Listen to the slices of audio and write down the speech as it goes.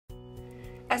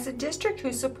As a district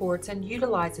who supports and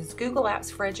utilizes Google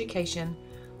Apps for Education,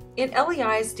 in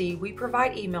LEISD we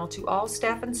provide email to all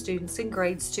staff and students in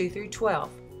grades 2 through 12.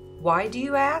 Why, do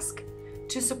you ask?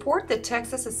 To support the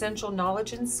Texas Essential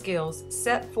Knowledge and Skills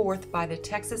set forth by the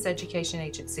Texas Education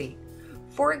Agency.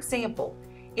 For example,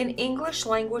 in English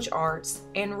Language Arts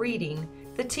and Reading,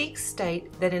 the TEKS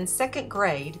state that in 2nd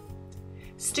grade,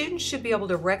 students should be able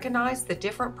to recognize the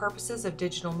different purposes of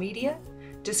digital media,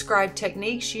 describe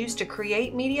techniques used to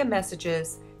create media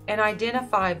messages, and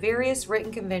identify various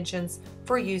written conventions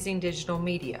for using digital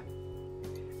media.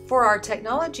 For our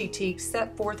technology TEKS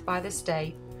set forth by the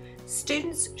state,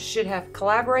 students should have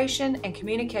collaboration and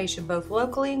communication both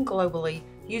locally and globally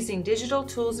using digital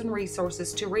tools and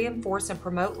resources to reinforce and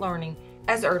promote learning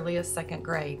as early as 2nd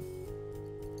grade.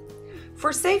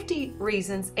 For safety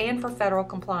reasons and for federal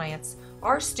compliance,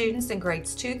 our students in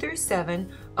grades 2 through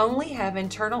 7 only have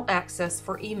internal access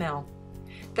for email.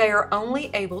 They are only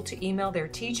able to email their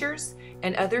teachers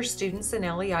and other students in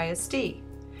LEISD.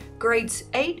 Grades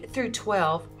 8 through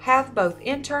 12 have both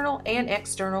internal and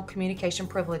external communication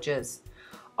privileges.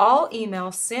 All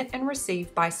email sent and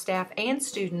received by staff and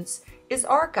students is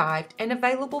archived and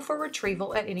available for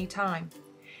retrieval at any time.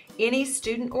 Any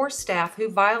student or staff who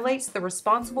violates the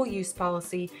responsible use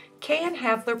policy can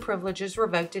have their privileges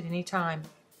revoked at any time.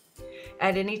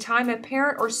 At any time a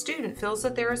parent or student feels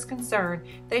that there is concern,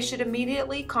 they should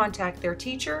immediately contact their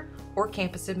teacher or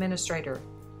campus administrator.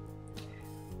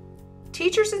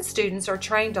 Teachers and students are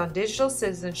trained on digital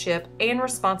citizenship and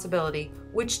responsibility,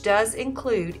 which does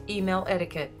include email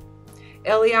etiquette.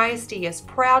 LEISD is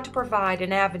proud to provide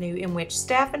an avenue in which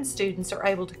staff and students are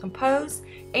able to compose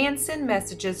and send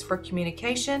messages for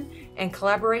communication and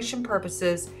collaboration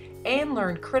purposes and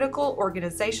learn critical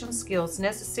organizational skills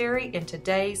necessary in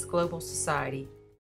today's global society.